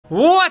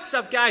What's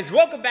up, guys?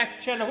 Welcome back to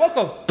the channel.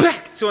 Welcome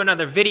back to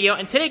another video.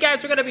 And today,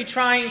 guys, we're going to be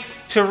trying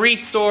to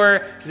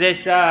restore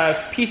this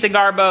piece of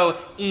Garbo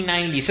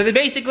E90. So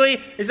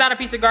basically, it's not a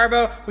piece of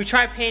Garbo. We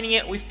tried painting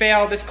it. We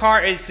failed. This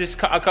car is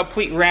just a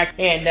complete wreck.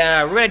 And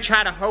we're going to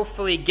try to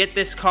hopefully get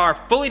this car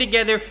fully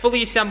together,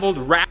 fully assembled,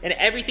 wrapped, and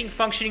everything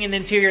functioning in the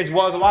interior, as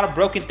well as a lot of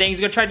broken things.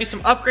 We're going to try to do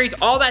some upgrades,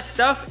 all that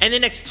stuff, in the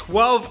next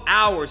 12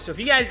 hours. So if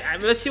you guys,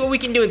 let's see what we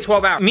can do in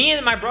 12 hours. Me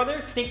and my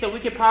brother think that we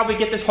could probably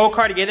get this whole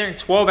car together in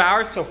 12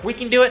 hours. So if we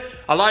can do it,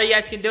 a lot of you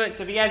guys can do it.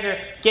 So if you guys are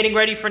getting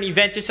ready for an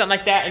event or something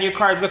like that and your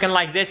car is looking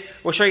like this,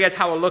 we'll show you guys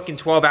how it'll look in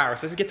 12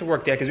 hours. So let's get to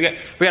work there because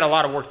we got a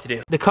lot of work to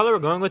do. The color we're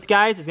going with,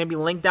 guys, is going to be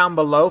linked down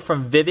below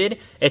from Vivid.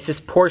 It's this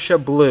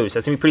Porsche blue. So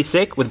it's going to be pretty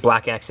sick with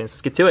black accents.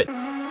 Let's get to it.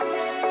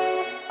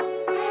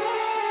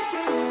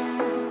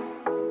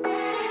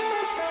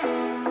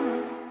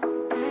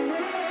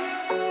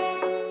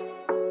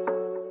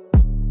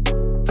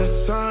 The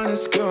sun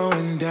is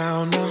going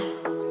down now.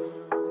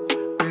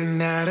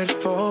 Been at it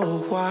for a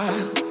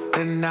while,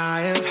 and I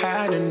have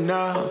had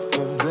enough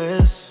of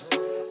this.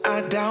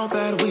 I doubt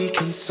that we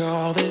can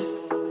solve it.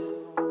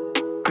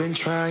 Been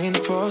trying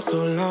for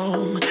so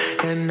long,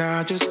 and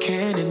I just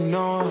can't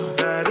ignore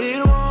that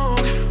it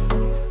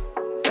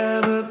won't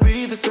ever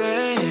be the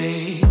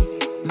same.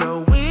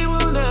 No, we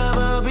will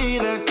never be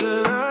that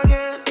good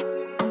again.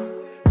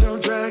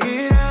 Don't drag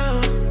it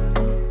out,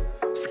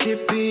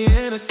 skip the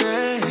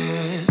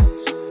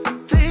innocence.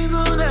 Things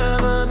will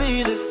never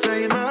be the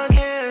same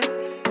again.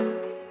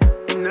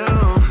 You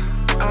know,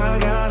 I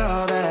got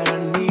all that I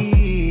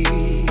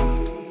need.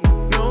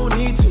 No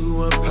need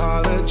to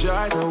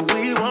apologize. No,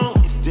 we won't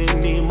waste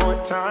any more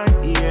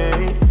time.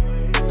 Yeah,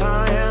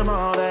 I am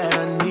all that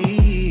I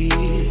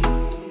need.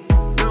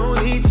 No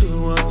need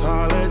to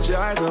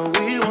apologize. No,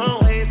 we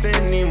won't waste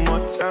any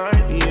more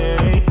time.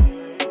 Yeah,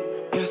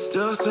 you're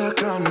still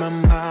stuck on my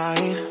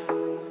mind.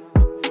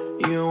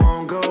 You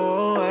won't go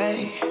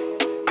away.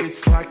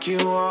 It's like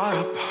you are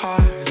a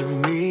part of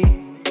me.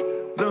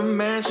 The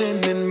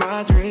mansion in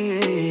my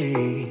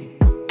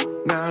dreams.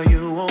 Now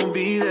you won't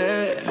be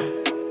there,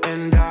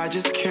 and I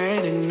just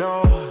can't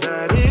ignore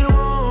that it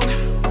won't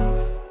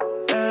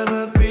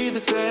ever be the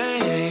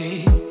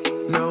same.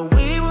 No,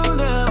 we will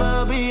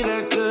never be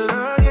that good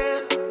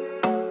again.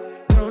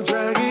 Don't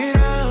drag it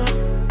out,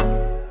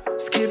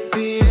 skip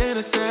the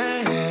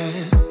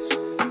innocence.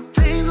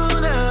 Things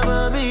will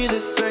never be the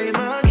same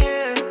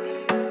again.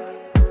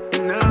 You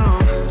know,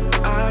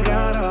 I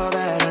got all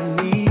that I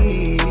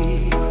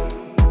need.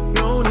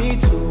 No need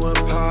to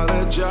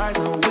apologize.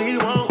 No, we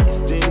won't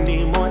waste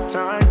any more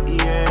time.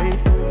 Yeah,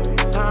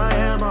 I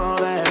am all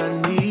that I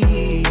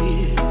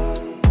need.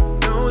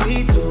 No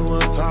need to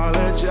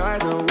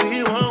apologize. No,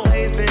 we won't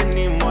waste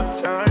any more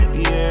time.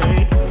 Yeah.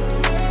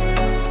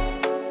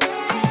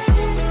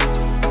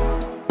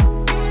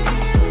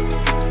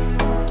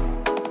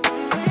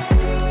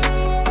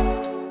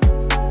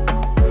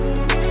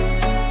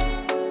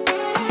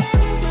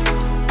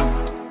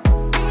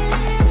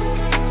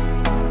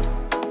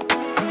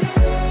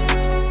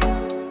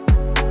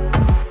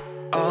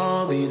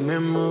 All these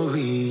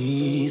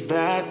memories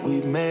that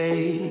we've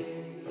made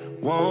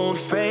won't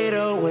fade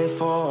away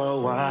for a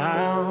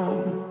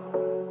while.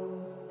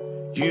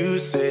 You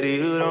said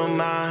you don't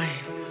mind,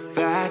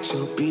 that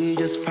you'll be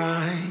just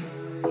fine.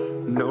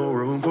 No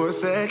room for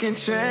second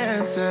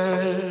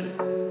chances.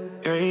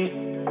 Hey,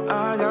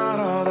 I got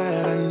all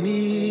that I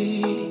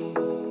need.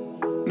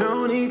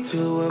 No need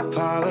to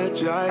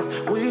apologize.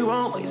 We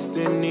won't waste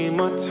any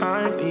more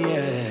time.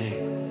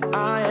 Yeah,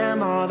 I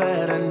am all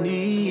that I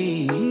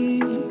need.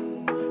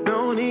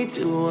 No need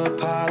to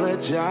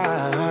apologize.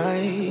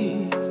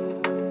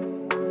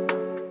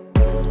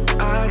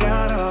 I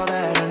got all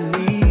that I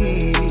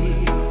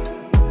need.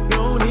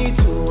 No need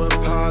to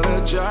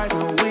apologize.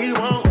 No, we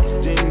won't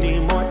waste any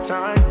more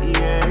time.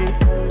 Yeah,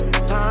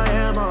 I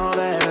am all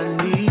that I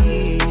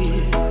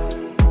need.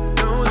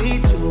 No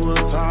need to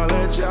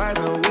apologize.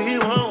 No, we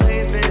won't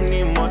waste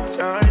any more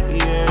time.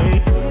 Yeah,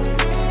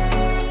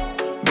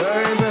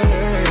 baby,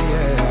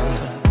 yeah.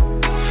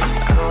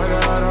 I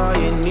got all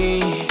you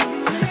need.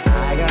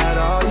 I got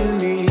all you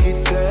need.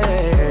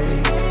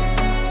 Say,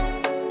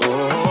 oh,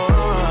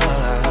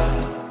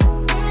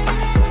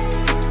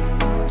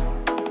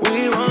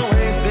 we won't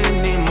waste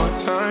any more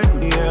time.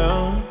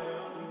 Yeah.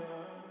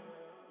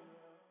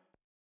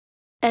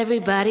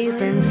 Everybody's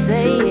been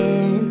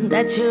saying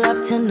that you're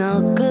up to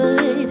no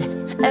good.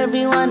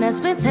 Everyone has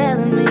been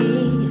telling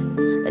me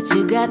that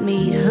you got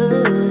me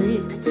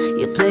hooked.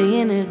 You're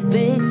playing it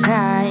big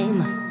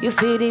time. You're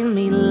feeding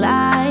me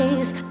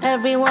lies.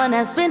 Everyone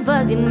has been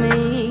bugging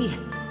me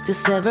to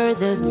sever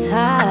the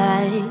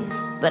ties,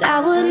 but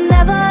I would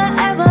never,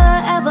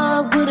 ever,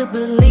 ever would have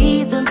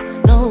believed them.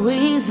 No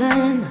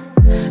reason.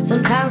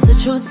 Sometimes the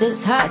truth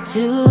is hard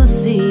to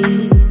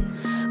see,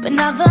 but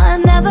never,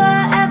 never,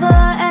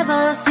 ever,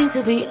 ever seemed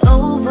to be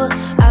over.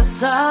 I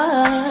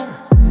saw,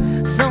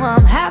 so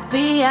I'm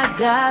happy I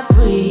got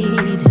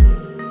freed.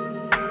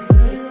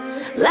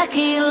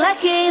 Lucky,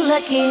 lucky,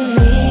 lucky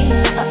me.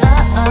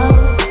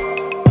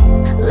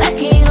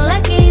 Lucky,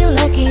 lucky,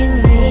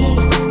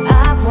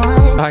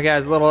 Alright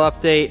guys, a little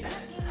update.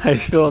 How you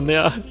feeling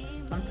now?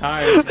 I'm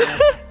tired,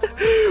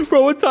 man.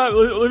 Bro, what time?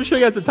 Let me show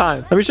you guys the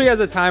time. Let me show you guys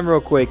the time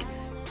real quick.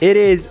 It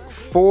is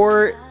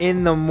 4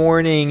 in the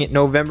morning,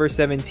 November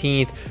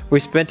 17th. We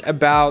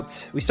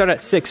started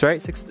at 6, right?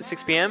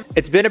 6 p.m.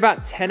 It's been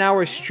about 10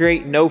 hours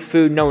straight, no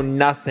food, no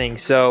nothing.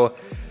 So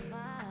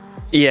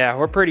yeah,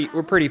 we're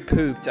pretty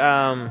pooped.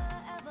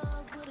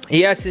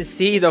 Yes, and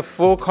see the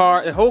whole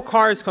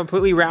car is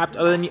completely wrapped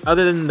other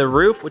than the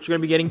roof, which we're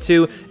gonna be getting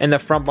to, and the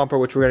front bumper,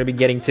 which we're gonna be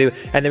getting to.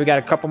 And then we got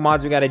a couple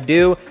mods we gotta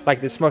do,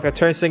 like the smoke and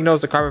turn signals,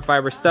 the carbon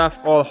fiber stuff.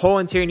 All the whole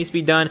interior needs to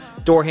be done.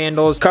 Door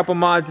handles, couple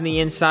mods in the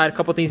inside, a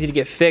couple things need to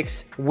get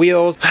fixed,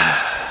 wheels.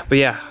 But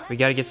yeah, we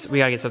gotta get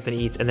something to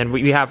eat. And then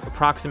we have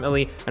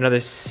approximately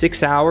another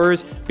 6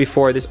 hours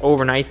before this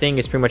overnight thing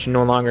is pretty much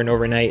no longer an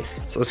overnight.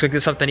 So let's go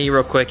get something to eat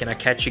real quick, and I'll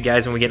catch you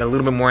guys when we get a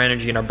little bit more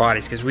energy in our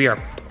bodies, because we are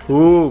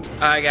pooped.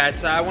 Alright guys,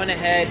 so I went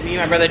ahead, me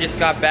and my brother just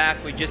got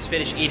back. We just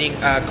finished eating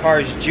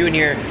Cars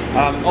Jr.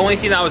 Only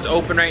thing that was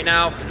open right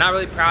now. Not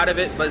really proud of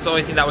it, but it's the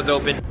only thing that was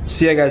open.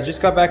 So yeah guys,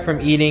 just got back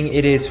from eating.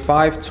 It is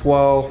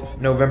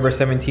 5/12, November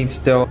 17th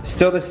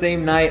still the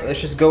same night.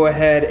 Let's just go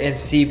ahead and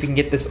see if we can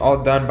get this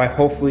all done by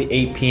hopefully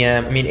 8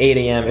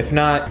 a.m. If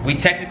not, we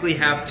technically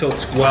have till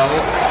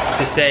 12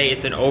 to say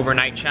it's an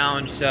overnight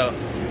challenge. So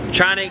we're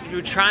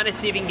trying to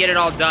see if we can get it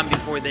all done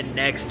before the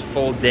next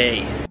full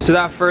day. So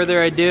without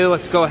further ado,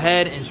 let's go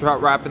ahead and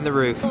start wrapping the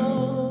roof.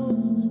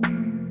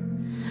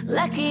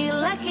 Lucky,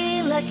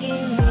 lucky, lucky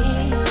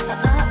me.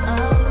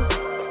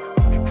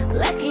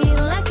 Lucky,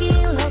 lucky,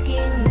 lucky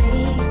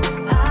me.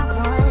 I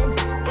won,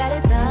 got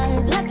it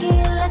done. Lucky,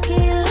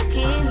 lucky,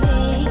 lucky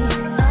me.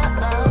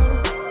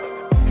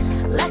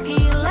 Lucky,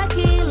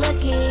 lucky,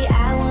 lucky.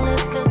 I won't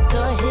let the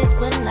door hit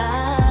when I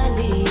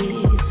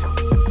leave.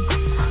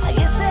 I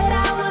guess that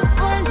I was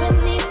born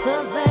beneath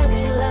a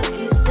very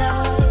lucky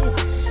star,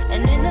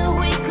 and in a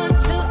week or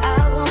two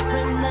I won't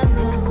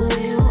remember who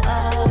you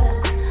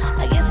are.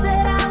 I guess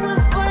that I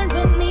was born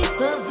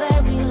beneath a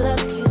very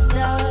lucky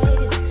star,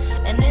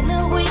 and in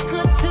a week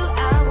or two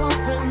I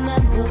won't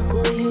remember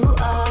who you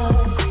are.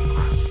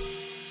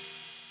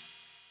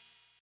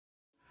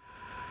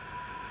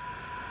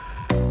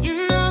 You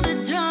know the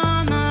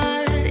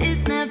drama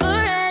is never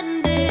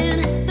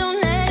ending. Don't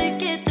let it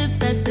get the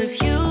best of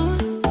you.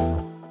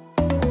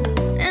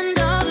 And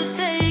all the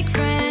fake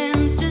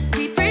friends just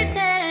keep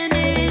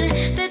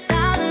pretending. That's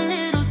how the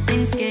little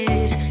things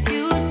get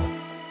huge.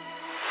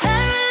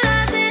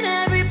 Paralyzing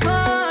every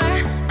pore.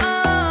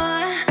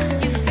 Oh,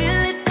 you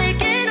feel it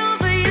taking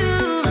over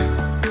you.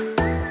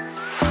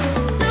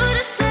 To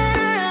the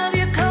center of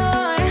your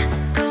core.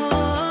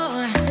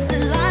 The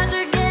lies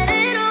are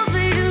getting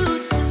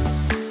overused.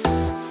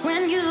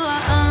 When you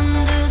are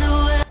under the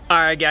weight.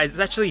 Alright guys, it's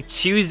actually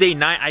Tuesday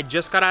night. I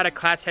just got out of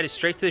class, headed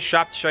straight to the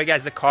shop to show you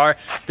guys the car.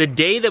 The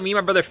day that me and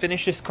my brother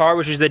finished this car,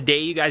 which is the day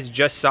you guys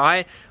just saw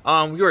it,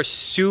 we were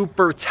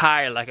super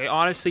tired. Like, I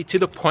honestly, to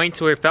the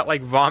point where it felt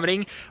like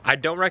vomiting. I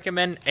don't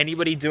recommend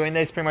anybody doing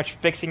this, pretty much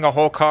fixing a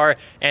whole car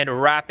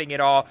and wrapping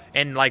it all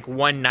in like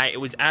one night. It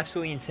was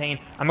absolutely insane.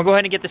 I'm gonna go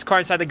ahead and get this car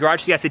inside the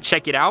garage so you guys can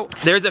check it out.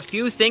 There's a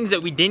few things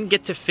that we didn't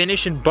get to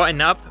finish and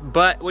button up,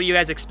 but what do you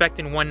guys expect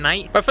in one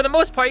night? But for the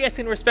most part, you guys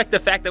can respect the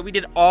fact that we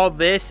did all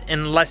this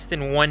in less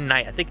than one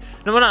night. I think,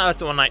 no, not less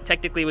than one night.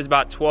 Technically, it was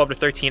about 12 to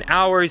 13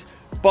 hours.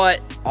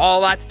 But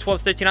all that to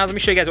 12 to 13 hours, let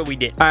me show you guys what we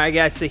did. All right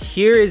guys, so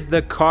here is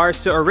the car.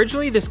 So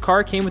originally this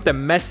car came with a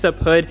messed up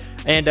hood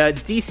and a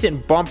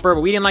decent bumper,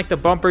 but we didn't like the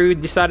bumper. We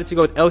decided to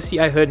go with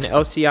LCI hood and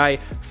LCI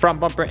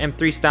front bumper,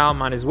 M3 style,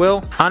 might as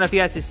well. I don't know if you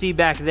guys can see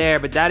back there,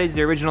 but that is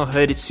the original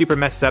hood. It's super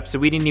messed up, so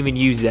we didn't even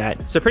use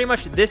that. So pretty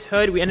much this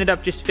hood, we ended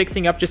up just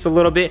fixing up just a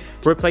little bit,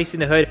 replacing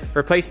the hood,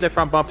 replacing the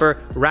front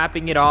bumper,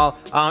 wrapping it all,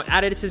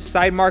 added some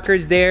side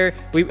markers there.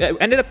 We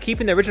ended up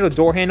keeping the original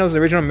door handles, the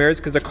original mirrors,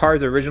 because the car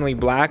is originally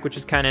black, which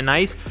is kind of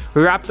nice.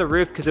 We wrapped the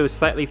roof because it was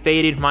slightly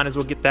faded. Might as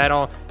well get that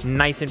all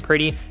nice and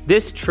pretty.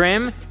 This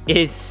trim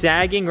is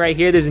sagging right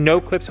here. There's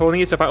no clips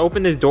holding it, so if I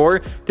open this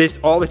door,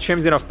 all the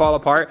trim's gonna fall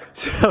apart.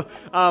 So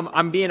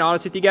I'm being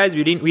honest with you guys,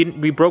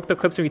 we broke the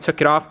clips when we took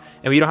it off,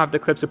 and we don't have the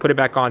clips to put it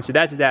back on, so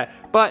that's that.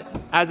 But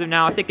as of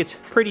now, I think it's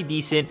pretty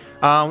decent.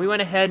 We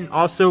went ahead and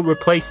also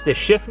replaced the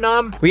shift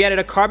knob. We added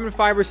a carbon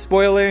fiber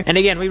spoiler, and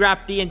again, we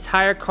wrapped the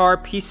entire car,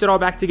 pieced it all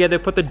back together,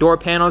 put the door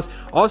panels,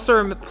 also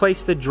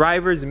replaced the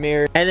driver's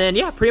mirror, and then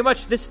yeah, pretty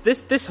much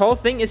this whole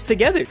thing is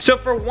together. So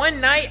for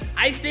one night,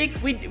 I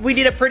think we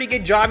did a pretty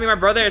good job. Me and my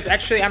brother is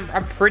actually, I'm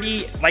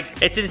pretty, like,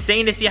 it's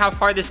insane to see how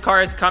far this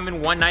car has come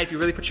in one night. If you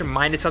really put your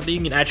mind to something,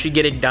 you can actually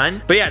get it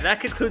done. But yeah, that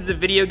concludes the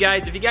video,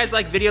 guys. If you guys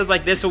like videos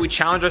like this where we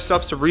challenge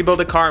ourselves to rebuild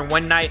a car in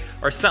one night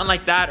or something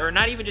like that, or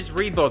not even just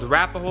rebuild,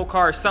 wrap a whole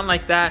car or something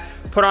like that,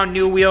 put on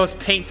new wheels,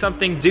 paint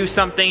something, do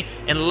something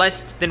in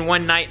less than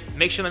one night,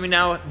 make sure to let me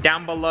know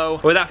down below.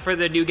 Without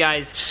further ado,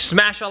 guys,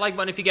 smash that like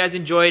button if you guys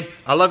enjoyed.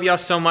 I love y'all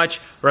so much.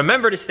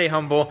 Remember to stay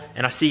humble,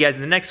 and I'll see you guys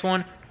in the next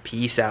one.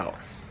 Peace out.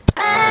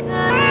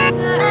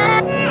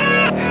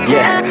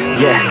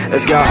 Yeah,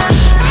 let's go.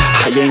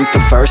 I ain't the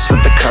first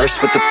with the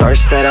curse, with the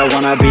thirst that I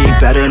wanna be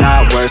better,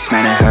 not worse.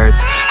 Man, it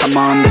hurts. I'm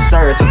on this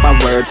earth with my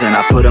words, and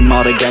I put them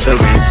all together,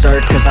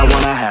 insert, cause I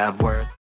wanna have worth.